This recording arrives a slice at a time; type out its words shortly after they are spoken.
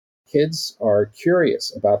kids are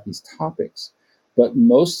curious about these topics, but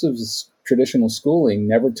most of the traditional schooling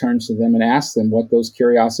never turns to them and asks them what those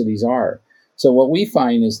curiosities are. So what we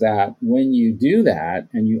find is that when you do that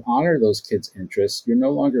and you honor those kids' interests, you're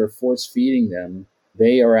no longer force feeding them.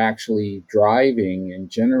 They are actually driving and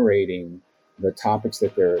generating the topics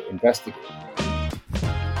that they're investigating.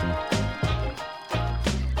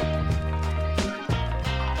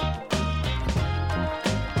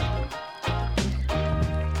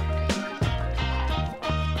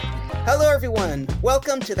 Hello, everyone.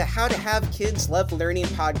 Welcome to the How to Have Kids Love Learning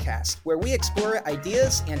podcast, where we explore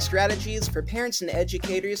ideas and strategies for parents and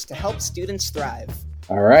educators to help students thrive.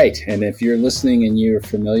 All right. And if you're listening and you're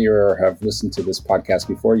familiar or have listened to this podcast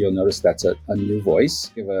before, you'll notice that's a new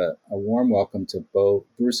voice. Give a warm welcome to Bo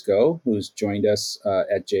Brusco, who's joined us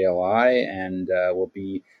at JLI and will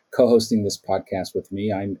be co-hosting this podcast with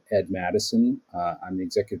me. I'm Ed Madison. I'm the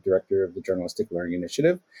executive director of the Journalistic Learning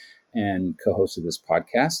Initiative and co-host of this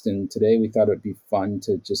podcast. And today we thought it would be fun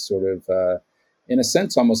to just sort of, in a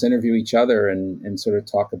sense, almost interview each other and sort of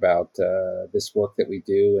talk about this work that we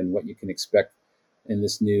do and what you can expect in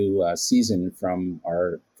this new season from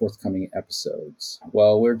our forthcoming episodes.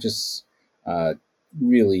 Well, we're just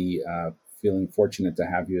really feeling fortunate to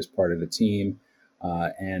have you as part of the team.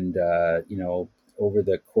 Over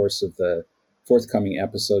the course of the forthcoming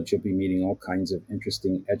episodes, you'll be meeting all kinds of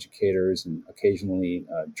interesting educators and occasionally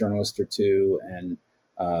a journalist or two. And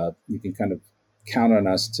you can kind of count on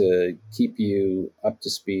us to keep you up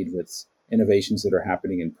to speed with innovations that are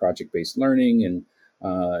happening in project-based learning and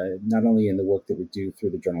not only in the work that we do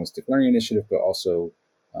through the Journalistic Learning Initiative, but also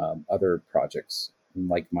other projects and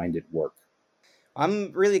like-minded work.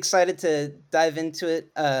 I'm really excited to dive into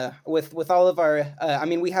it with all of our.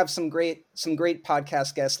 We have some great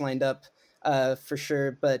podcast guests lined up for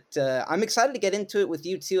sure. But I'm excited to get into it with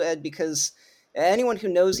you too, Ed, because anyone who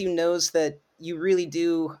knows you knows that you really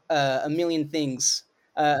do a million things.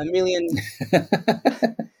 A million.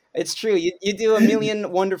 It's true. You do a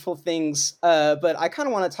million wonderful things. But I kind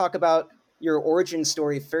of want to talk about your origin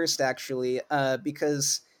story first, actually,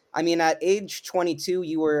 because at age 22,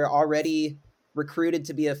 you were already recruited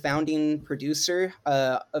to be a founding producer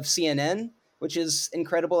of CNN, which is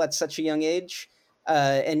incredible at such a young age.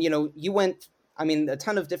 You went, a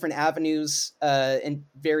ton of different avenues and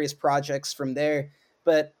various projects from there.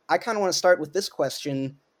 But I kind of want to start with this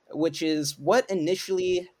question, which is what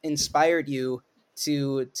initially inspired you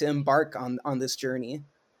to embark on this journey?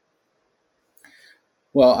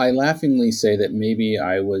 Well, I laughingly say that maybe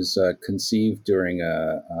I was conceived during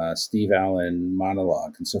a Steve Allen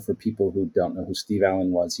monologue. And so for people who don't know who Steve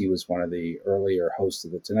Allen was, he was one of the earlier hosts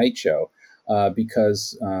of The Tonight Show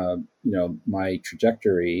because my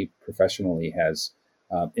trajectory professionally has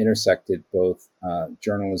intersected both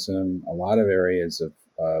journalism, a lot of areas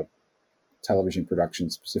of television production,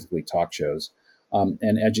 specifically talk shows,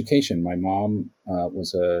 and education. My mom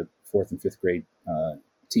was a fourth and fifth grade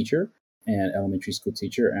teacher and elementary school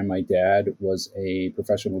teacher. And my dad was a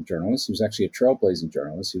professional journalist. He was actually a trailblazing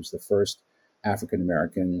journalist. He was the first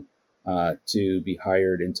African-American to be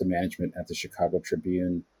hired into management at the Chicago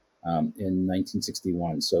Tribune in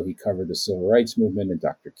 1961. So he covered the civil rights movement and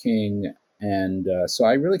Dr. King. And so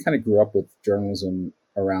I really kind of grew up with journalism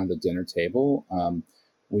around the dinner table.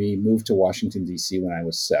 We moved to Washington, D.C. when I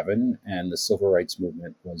was 7, and the civil rights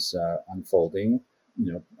movement was unfolding.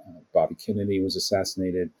 Bobby Kennedy was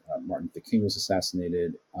assassinated, Martin Luther King was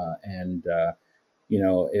assassinated,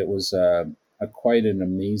 it was quite an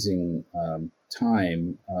amazing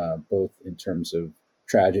time, both in terms of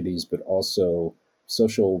tragedies, but also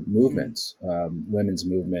social movements, women's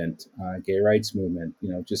movement, gay rights movement,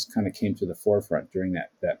 just kind of came to the forefront during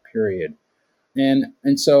that period.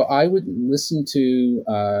 And so I would listen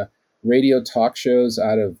to radio talk shows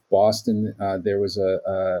out of Boston. There was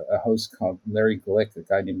a host called Larry Glick, a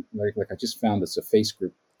guy named Larry Glick. I just found this a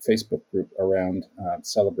Facebook group around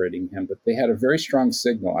celebrating him. But they had a very strong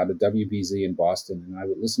signal out of WBZ in Boston, and I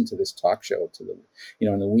would listen to this talk show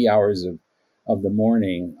in the wee hours of the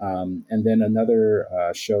morning. And then another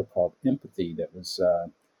show called Empathy that was I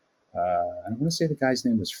don't want to say the guy's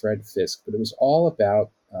name was Fred Fisk, but it was all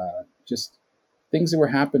about just things that were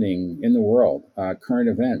happening in the world, current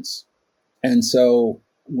events. And so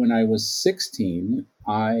when I was 16,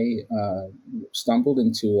 I stumbled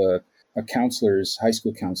into a high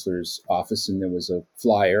school counselor's office, and there was a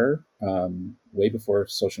flyer way before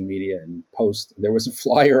social media and post. There was a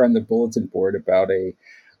flyer on the bulletin board about a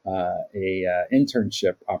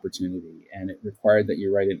internship opportunity, and it required that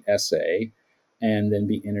you write an essay and then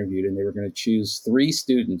be interviewed. And they were going to choose 3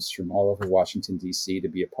 students from all over Washington, D.C. to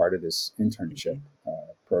be a part of this internship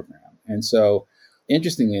program. And so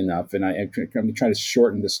interestingly enough, and I'm going to try to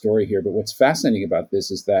shorten the story here, but what's fascinating about this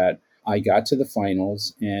is that I got to the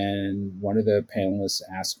finals, and one of the panelists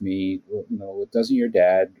asked me, well, doesn't your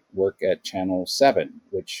dad work at Channel 7,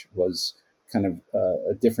 which was kind of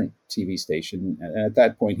a different TV station? And at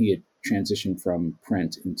that point, he had transitioned from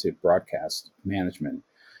print into broadcast management.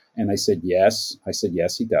 And I said, yes. I said,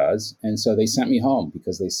 yes, he does. And so they sent me home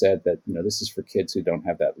because they said that, this is for kids who don't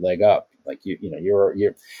have that leg up. Like, you're.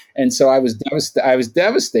 And so I was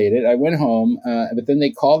devastated. I went home, but then they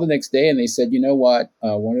called the next day and they said, you know what?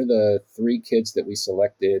 One of the three kids that we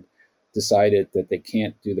selected decided that they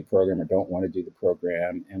can't do the program or don't want to do the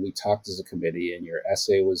program. And we talked as a committee, and your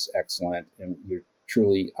essay was excellent. And you're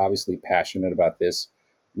truly, obviously passionate about this.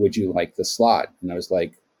 Would you like the slot? And I was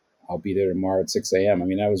like, I'll be there tomorrow at 6 a.m. I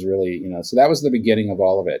mean, that was really, so that was the beginning of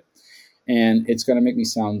all of it. And it's going to make me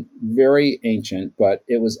sound very ancient, but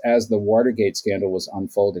it was as the Watergate scandal was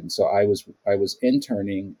unfolding. So I was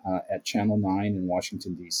interning at Channel 9 in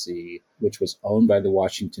Washington, D.C., which was owned by the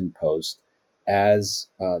Washington Post, as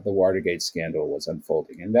the Watergate scandal was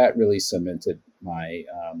unfolding. And that really cemented my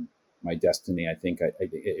destiny. I think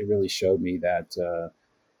it really showed me that,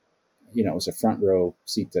 it was a front row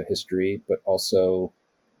seat to history, but also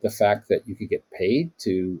the fact that you could get paid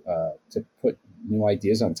to put new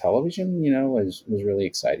ideas on television, was really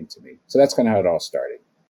exciting to me. So that's kind of how it all started.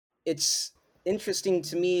 It's interesting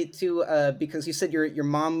to me too, because you said your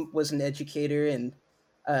mom was an educator, and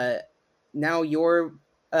uh, now you're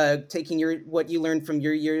taking what you learned from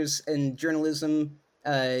your years in journalism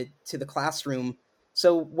to the classroom.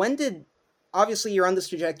 So when did obviously you're on this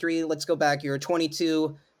trajectory? Let's go back. You're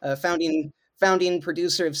 22, founding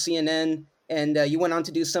producer of CNN, and you went on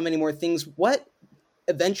to do so many more things. What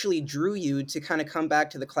eventually drew you to kind of come back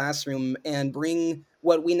to the classroom and bring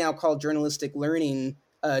what we now call journalistic learning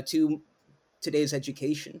to today's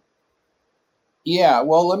education? Yeah,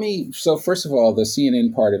 well, so first of all, the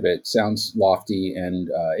CNN part of it sounds lofty, and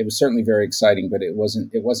it was certainly very exciting, but it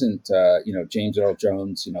wasn't James Earl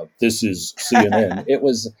Jones, this is CNN. It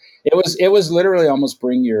was literally almost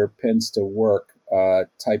bring your pens to work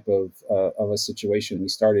type of a situation. We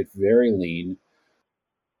started very lean.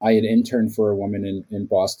 I had interned for a woman in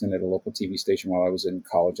Boston at a local TV station while I was in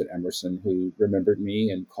college at Emerson, who remembered me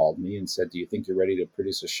and called me and said, "Do you think you're ready to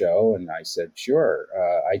produce a show?" And I said, "Sure,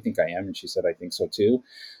 I think I am." And she said, "I think so too."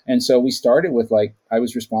 And so we started with, I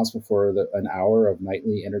was responsible for an hour of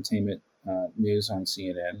nightly entertainment news on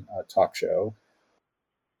CNN, talk show.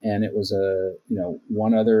 And it was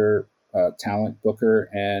one other talent booker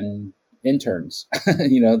and interns,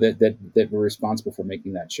 that were responsible for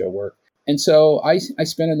making that show work. And so I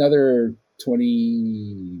spent another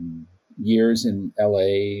 20 years in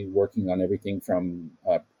LA working on everything from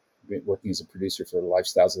working as a producer for the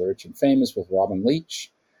Lifestyles of the Rich and Famous with Robin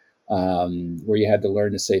Leach, where you had to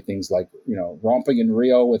learn to say things like, romping in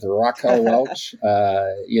Rio with Raquel Welch,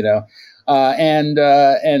 and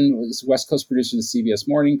was West Coast producer of the CBS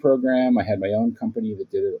morning program. I had my own company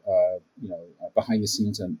that did, behind the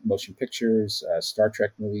scenes on motion pictures, Star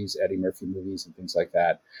Trek movies, Eddie Murphy movies, and things like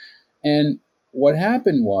that. And what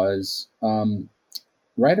happened was,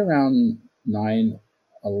 right around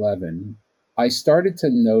 9/11, I started to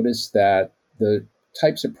notice that the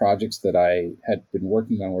types of projects that I had been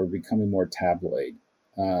working on were becoming more tabloid.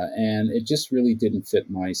 And it just really didn't fit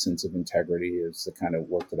my sense of integrity as the kind of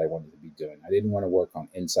work that I wanted to be doing. I didn't want to work on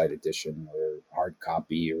Inside Edition or Hard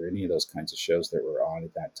Copy or any of those kinds of shows that were on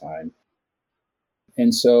at that time.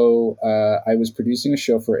 And so I was producing a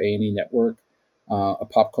show for A&E Network, a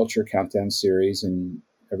pop culture countdown series, and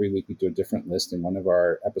every week we do a different list. And one of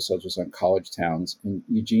our episodes was on college towns. And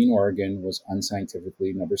Eugene, Oregon was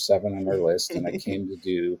unscientifically number 7 on our list. And I came to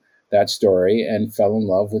do that story and fell in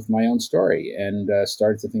love with my own story and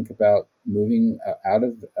started to think about moving out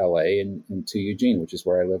of LA and into Eugene, which is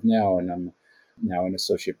where I live now. And I'm now an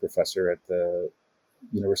associate professor at the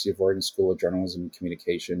University of Oregon School of Journalism and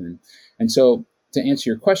Communication. And so to answer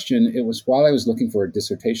your question, it was while I was looking for a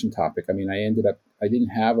dissertation topic. I mean, I didn't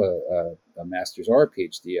have a master's or a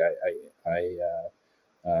PhD. I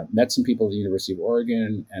met some people at the University of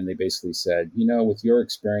Oregon, and they basically said, with your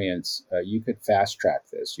experience, you could fast track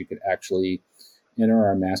this. You could actually enter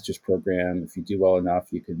our master's program. If you do well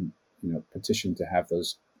enough, you can, petition to have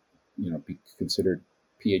those, be considered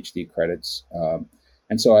PhD credits.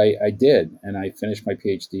 And so I did, and I finished my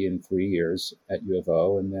PhD in 3 years at U of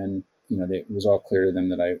O, and then it was all clear to them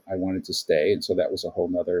that I wanted to stay. And so that was a whole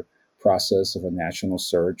nother process of a national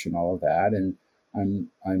search and all of that. And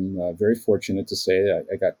I'm very fortunate to say that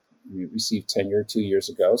I received tenure 2 years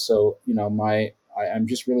ago. So, I'm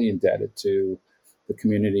just really indebted to the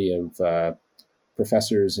community of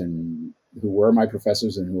professors and who were my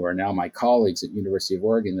professors and who are now my colleagues at University of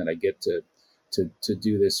Oregon that I get to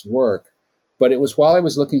do this work. But it was while I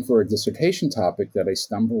was looking for a dissertation topic that I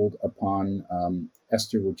stumbled upon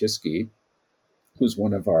Esther Wojcicki, who's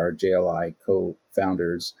one of our JLI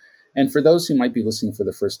co-founders. And for those who might be listening for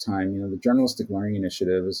the first time, the Journalistic Learning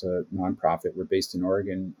Initiative is a nonprofit. We're based in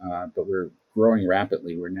Oregon, but we're growing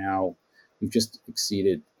rapidly. We've just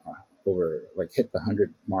exceeded hit the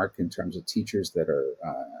 100 mark in terms of teachers that are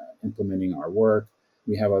implementing our work.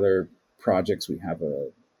 We have other projects. We have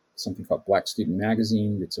something called Black Student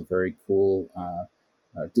Magazine. It's a very cool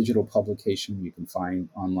digital publication you can find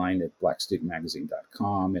online at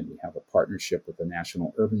blackstudentmagazine.com. And we have a partnership with the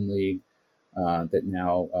National Urban League that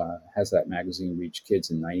now has that magazine reach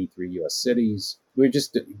kids in 93 US cities. We're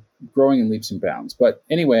just growing in leaps and bounds. But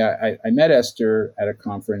anyway, I met Esther at a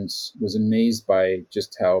conference, was amazed by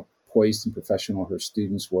just how poised and professional her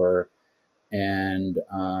students were. And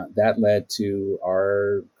that led to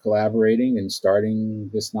our collaborating and starting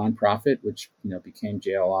this nonprofit, which became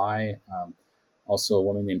JLI. Also, a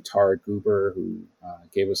woman named Tara Goober, who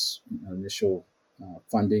gave us initial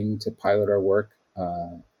funding to pilot our work,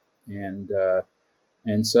 and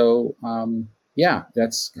so yeah,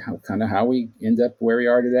 that's kind of how we end up where we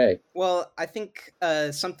are today. Well, I think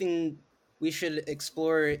something we should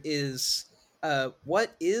explore is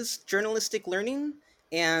what is journalistic learning,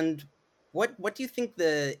 and what do you think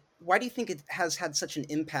why do you think it has had such an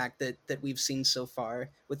impact that we've seen so far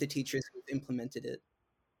with the teachers who've implemented it?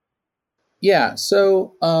 Yeah,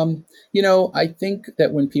 so I think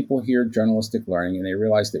that when people hear journalistic learning and they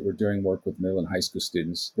realize that we're doing work with middle and high school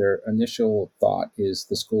students, their initial thought is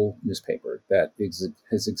the school newspaper that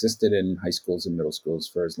has existed in high schools and middle schools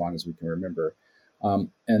for as long as we can remember,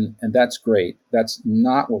 and that's great. That's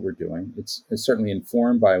not what we're doing. It's certainly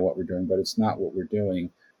informed by what we're doing, but it's not what we're doing.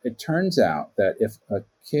 It turns out that if a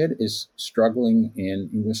kid is struggling in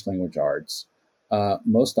English language arts,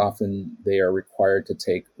 most often they are required to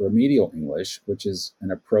take remedial English, which is an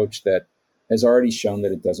approach that has already shown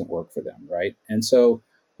that it doesn't work for them, right? And so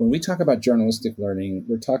when we talk about journalistic learning,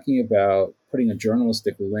 we're talking about putting a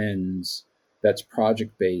journalistic lens that's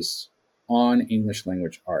project based on English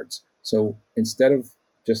language arts. So instead of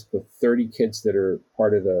just the 30 kids that are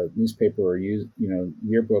part of the newspaper or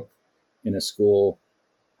yearbook in a school,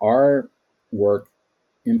 our work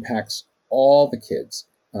impacts all the kids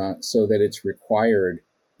so that it's required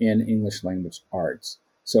in English language arts.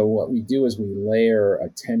 So what we do is we layer a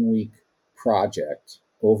 10-week project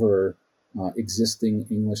over existing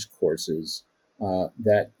English courses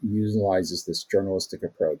that utilizes this journalistic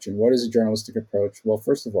approach. And what is a journalistic approach? Well,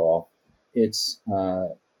 first of all, it's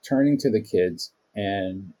turning to the kids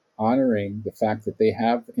and honoring the fact that they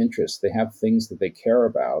have interests, they have things that they care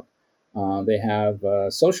about, they have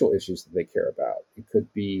social issues that they care about. It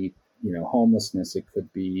could be, homelessness. It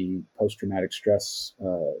could be post-traumatic stress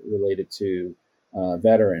related to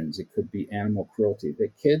veterans. It could be animal cruelty. The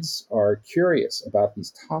kids are curious about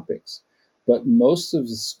these topics, but most of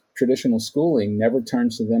the traditional schooling never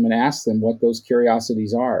turns to them and asks them what those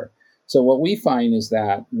curiosities are. So what we find is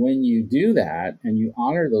that when you do that and you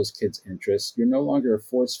honor those kids' interests, you're no longer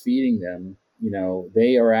force feeding them.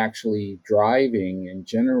 They are actually driving and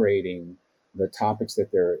generating the topics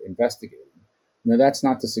that they're investigating. Now, that's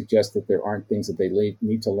not to suggest that there aren't things that they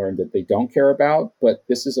need to learn that they don't care about, but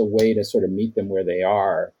this is a way to sort of meet them where they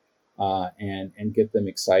are and get them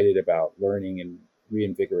excited about learning and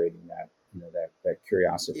reinvigorating that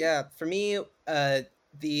curiosity. Yeah, for me,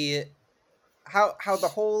 the how the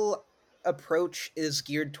whole approach is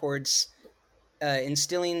geared towards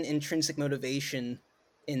instilling intrinsic motivation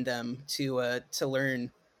in them to learn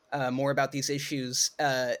more about these issues.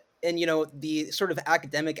 And the sort of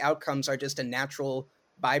academic outcomes are just a natural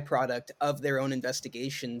byproduct of their own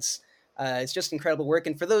investigations. It's just incredible work.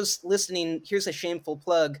 And for those listening, here's a shameful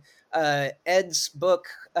plug. Ed's book,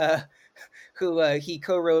 who he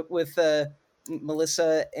co-wrote with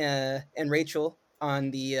Melissa and Rachel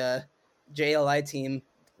on the JLI team,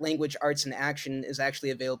 Language, Arts, and Action, is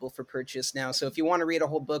actually available for purchase now. So if you want to read a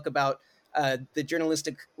whole book about the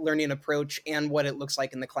journalistic learning approach and what it looks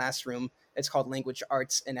like in the classroom, it's called Language,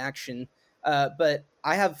 Arts, and Action. But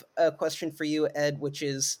I have a question for you, Ed, which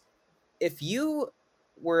is, if you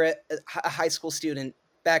were a high school student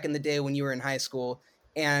back in the day when you were in high school,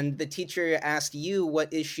 and the teacher asked you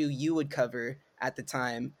what issue you would cover at the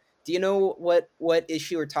time, do you know what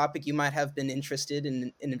issue or topic you might have been interested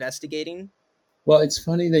in investigating? Well, it's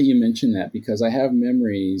funny that you mentioned that because I have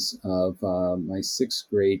memories of my sixth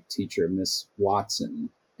grade teacher, Miss Watson,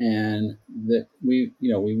 and that we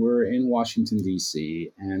were in Washington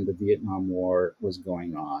D.C. and the Vietnam War was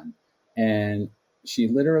going on, and she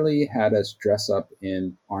literally had us dress up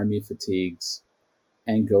in army fatigues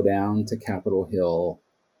and go down to Capitol Hill,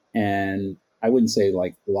 and I wouldn't say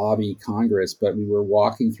like lobby Congress, but we were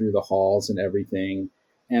walking through the halls and everything.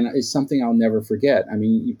 And it's something I'll never forget. I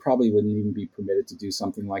mean, you probably wouldn't even be permitted to do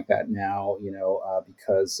something like that now,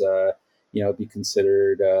 because it'd be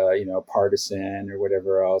considered, partisan or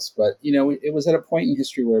whatever else. But it was at a point in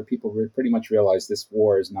history where people pretty much realized this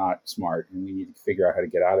war is not smart, and we need to figure out how to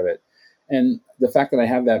get out of it. And the fact that I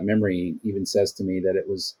have that memory even says to me that it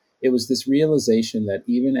was this realization that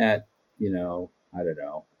even at, I don't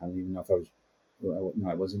know, I don't even know if I was, well, no,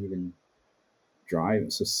 I wasn't even driving.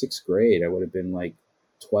 So sixth grade, I would have been like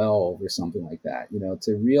 12 or something like that,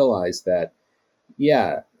 to realize that,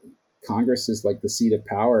 yeah, Congress is like the seat of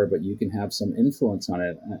power, but you can have some influence on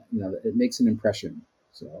it. It makes an impression.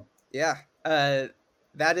 So, Yeah,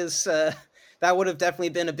 that is that would have definitely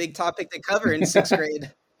been a big topic to cover in sixth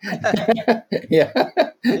grade. yeah, Yeah.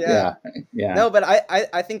 yeah, yeah. No, but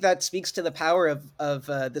I think that speaks to the power of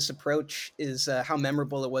this approach is how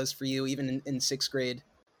memorable it was for you, even in sixth grade.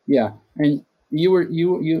 Yeah, and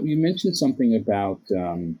you mentioned something about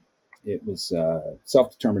it was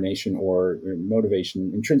self determination or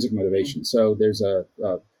motivation, intrinsic Mm. motivation. So there's a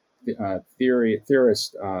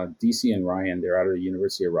theorist, DC and Ryan. They're out of the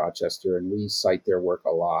University of Rochester, and we cite their work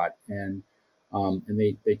a lot. And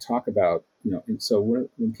they talk about, and so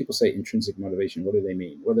when people say intrinsic motivation, what do they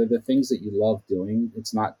mean? Well, they're the things that you love doing.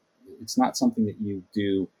 It's not something that you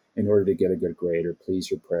do in order to get a good grade or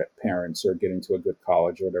please your parents or get into a good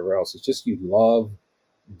college or whatever else. It's just you love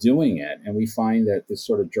doing it. And we find that this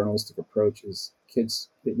sort of journalistic approach is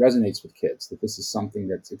it resonates with kids, that this is something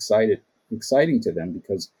that's exciting to them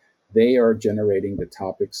because they are generating the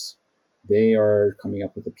topics. They are coming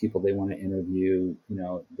up with the people they want to interview.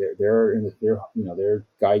 They're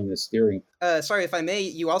guiding the steering. Sorry, if I may,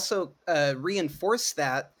 you also reinforce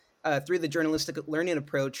that through the journalistic learning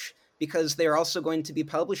approach because they're also going to be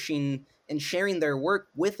publishing and sharing their work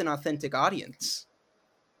with an authentic audience.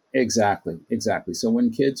 Exactly, exactly. So when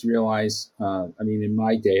kids realize, I mean, in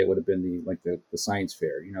my day, it would have been the science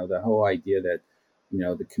fair. The whole idea that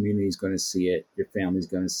the community is going to see it, your family's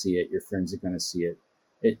going to see it, your friends are going to see it.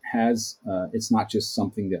 It's not just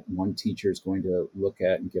something that one teacher is going to look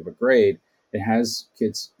at and give a grade. It has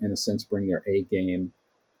kids, in a sense, bring their A game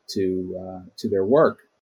to their work,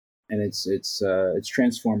 and it's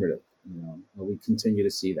transformative. We continue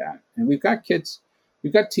to see that, and we've got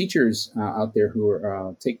teachers out there who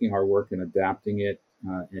are taking our work and adapting it,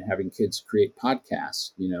 and having kids create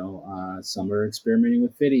podcasts. Some are experimenting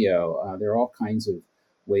with video. There are all kinds of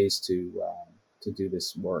ways to do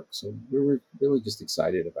this work. So we're really just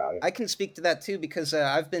excited about it. I can speak to that too because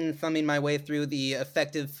I've been thumbing my way through the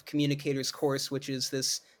Effective Communicators course, which is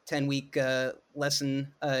this 10-week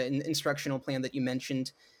lesson instructional plan that you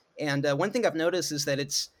mentioned. And one thing I've noticed is that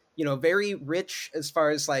it's very rich as far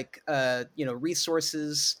as like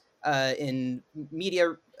resources in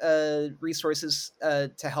media resources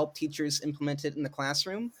to help teachers implement it in the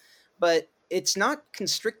classroom, but it's not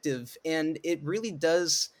constrictive, and it really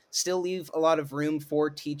does still leave a lot of room for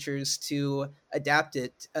teachers to adapt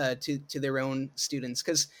it to their own students.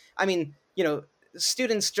 Because I mean,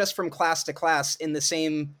 students just from class to class in the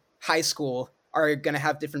same high school are going to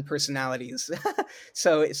have different personalities.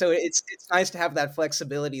 So it's nice to have that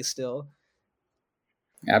flexibility still.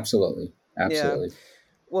 Absolutely, Yeah. absolutely.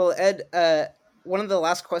 Well, Ed, one of the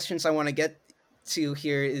last questions I want to get to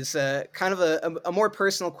here is kind of a more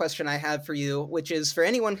personal question I have for you, which is for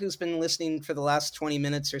anyone who's been listening for the last 20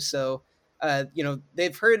 minutes or so,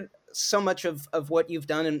 they've heard so much of what you've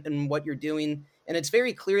done and what you're doing. And it's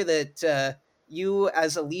very clear that you,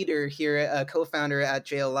 as a leader here, a co founder at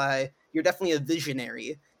JLI, you're definitely a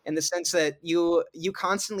visionary in the sense that you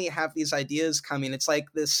constantly have these ideas coming. It's like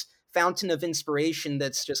this fountain of inspiration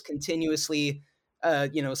that's just continuously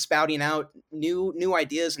spouting out new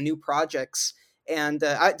ideas and new projects. And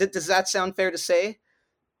does that sound fair to say?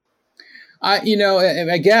 I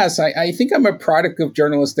guess I think I'm a product of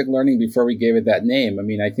journalistic learning before we gave it that name. I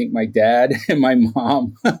mean, I think my dad and my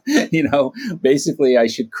mom, basically I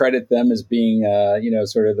should credit them as being,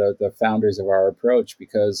 sort of the founders of our approach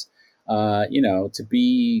because, to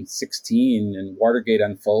be 16 and Watergate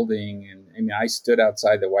unfolding. And I mean, I stood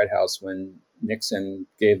outside the White House when Nixon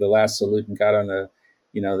gave the last salute and got on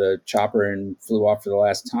the chopper and flew off for the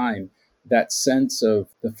last time. That sense of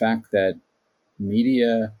the fact that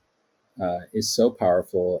media is so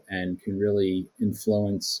powerful and can really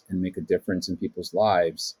influence and make a difference in people's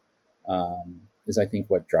lives, is I think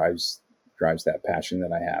what drives that passion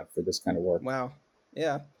that I have for this kind of work. Wow.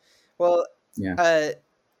 Yeah. Well, Yeah. uh,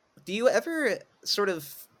 do you ever sort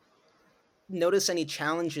of notice any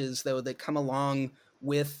challenges though that come along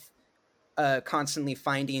with constantly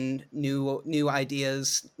finding new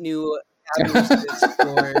ideas, new avenues to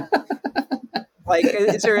explore? Like,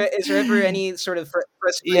 is there ever any sort of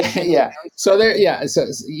Yeah, frustration with yeah. So downside? there,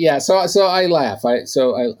 yeah. So I laugh.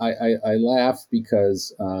 I laugh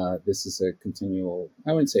because this is a continual.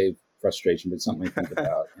 I wouldn't say frustration, but something I think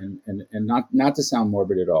about, and not to sound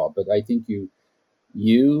morbid at all, but I think you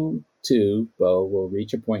too, Bo, will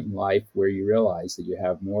reach a point in life where you realize that you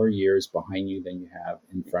have more years behind you than you have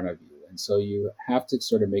in front of you. And so you have to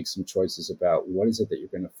sort of make some choices about what is it that you're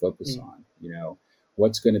going to focus Mm, on,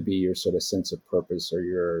 what's going to be your sort of sense of purpose or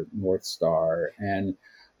your North Star. And,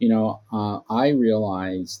 I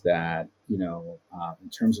realize that, in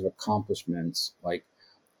terms of accomplishments, like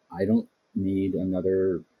I don't need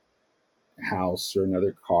another house or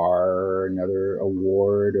another car or another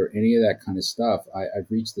award or any of that kind of stuff. I've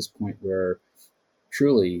reached this point where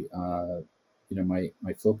truly,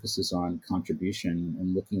 my focus is on contribution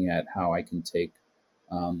and looking at how I can take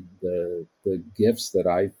the gifts that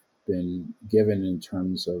I've been given in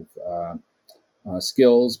terms of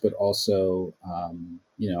skills, but also,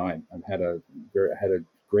 I've had a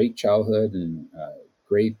great childhood and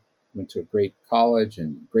great went to a great college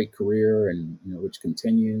and great career, and which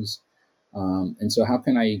continues. And so, how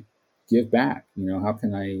can I give back? How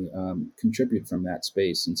can I contribute from that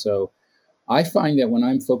space? And so, I find that when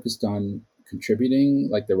I'm focused on contributing,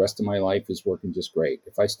 like the rest of my life is working just great.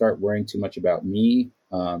 If I start worrying too much about me,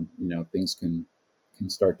 things can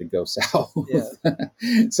start to go south. yeah.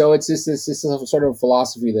 So it's just this sort of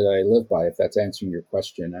philosophy that I live by. If that's answering your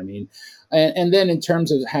question, I mean, and then in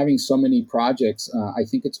terms of having so many projects, I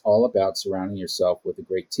think it's all about surrounding yourself with a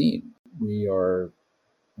great team. We are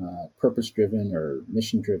purpose driven or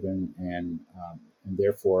mission driven, and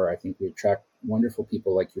therefore I think we attract wonderful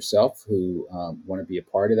people like yourself who want to be a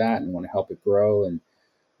part of that and want to help it grow.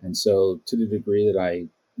 And so to the degree that I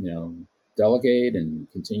delegate and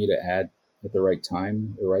continue to add at the right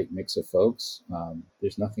time the right mix of folks,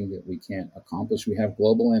 there's nothing that we can't accomplish. We have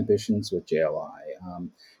global ambitions with JLI.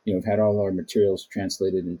 We've had all our materials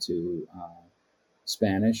translated into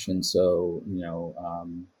Spanish, and so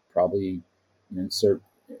probably insert.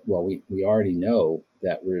 Well, we already know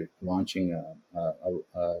that we're launching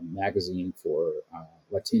a magazine for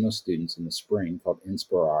Latino students in the spring called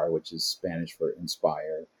Inspirar, which is Spanish for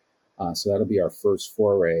inspire. So that'll be our first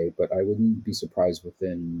foray. But I wouldn't be surprised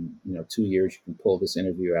within 2 years you can pull this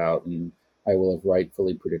interview out, and I will have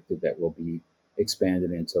rightfully predicted that we'll be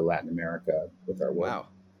expanded into Latin America with our work. Wow,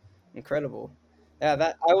 incredible. Yeah,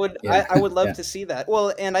 that I would Yeah, I would love yeah. to see that.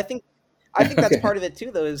 Well, and I think that's Okay. part of it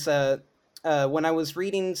too, though. Is when I was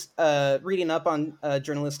reading up on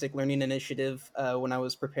journalistic learning initiative, when I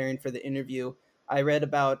was preparing for the interview, I read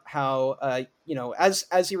about how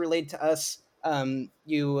as you relate to us,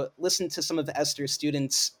 you listened to some of Esther's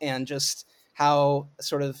students and just how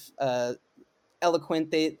sort of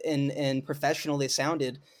eloquent they and professional they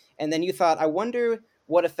sounded, and then you thought, I wonder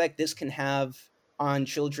what effect this can have on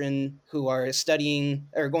children who are studying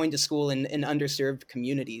or going to school in underserved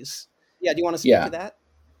communities. Yeah, do you want to speak to Yeah. that?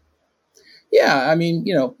 Yeah, I mean,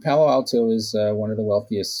 Palo Alto is one of the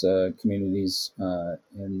wealthiest communities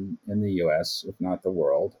in the U.S., if not the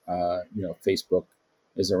world. Facebook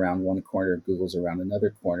is around one corner, Google's around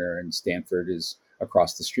another corner, and Stanford is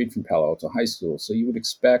across the street from Palo Alto High School. So you would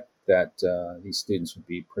expect that these students would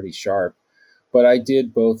be pretty sharp. But I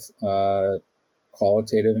did both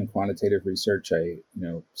qualitative and quantitative research. I,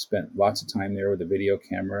 spent lots of time there with a video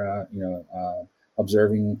camera,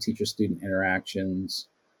 observing teacher-student interactions,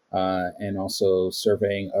 and also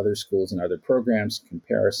surveying other schools and other programs,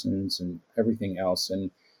 comparisons, and everything else.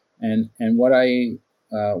 And what I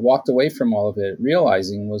walked away from all of it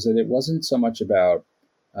realizing was that it wasn't so much about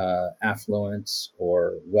affluence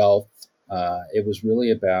or wealth. It was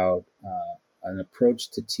really about an approach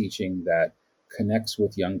to teaching that connects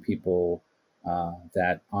with young people,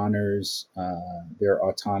 that honors their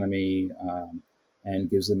autonomy, and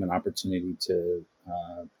gives them an opportunity to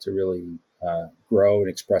really grow and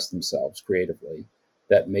express themselves creatively.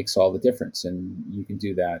 That makes all the difference, and you can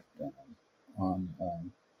do that on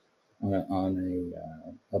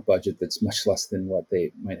a budget that's much less than what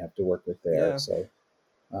they might have to work with there. Yeah. So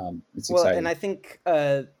it's Well, and exciting. I think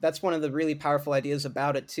that's one of the really powerful ideas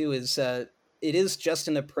about it too. Is it is just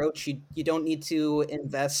an approach. You don't need to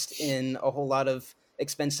invest in a whole lot of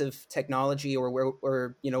expensive technology or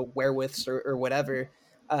wherewiths or whatever,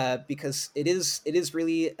 because it is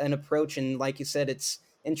really an approach. And like you said, it's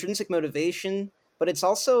intrinsic motivation, but it's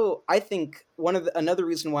also, I think, another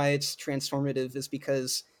reason why it's transformative is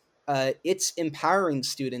because it's empowering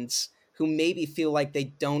students who maybe feel like they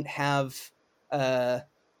don't have uh,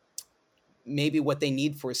 maybe what they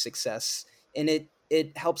need for success, and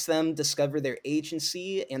it helps them discover their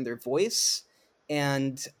agency and their voice.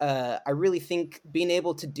 And I really think being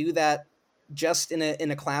able to do that just in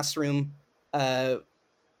a classroom, uh,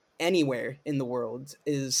 anywhere in the world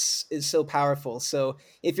is so powerful. So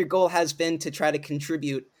if your goal has been to try to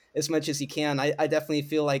contribute as much as you can, I definitely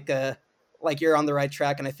feel like you're on the right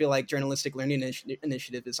track, and I feel like Journalistic Learning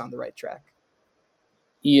Initiative is on the right track.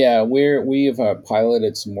 Yeah, we've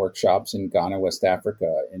piloted some workshops in Ghana, West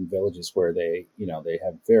Africa, in villages where they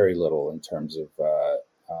have very little in terms of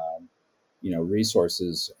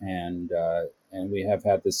resources, and we have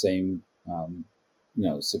had the same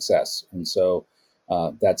success. And so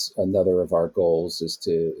that's another of our goals, is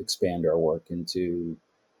to expand our work into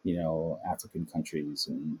African countries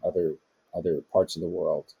and other parts of the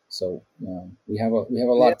world. So we have a Yeah.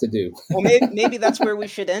 lot to do. Well, maybe that's where we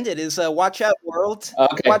should end it. Is watch out, world!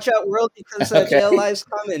 Okay. Watch out, world, because Okay. JLI's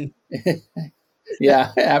coming.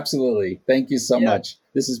 Yeah, absolutely. Thank you so Yeah. much.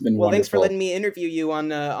 This has been Well, thanks for wonderful. letting me interview you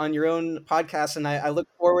on your own podcast, and I look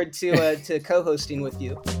forward to co-hosting with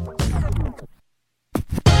you.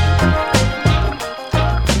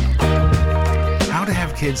 How to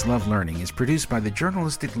Have Kids Love Learning is produced by the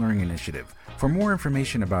Journalistic Learning Initiative. For more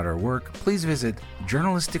information about our work, please visit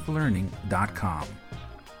journalisticlearning.com.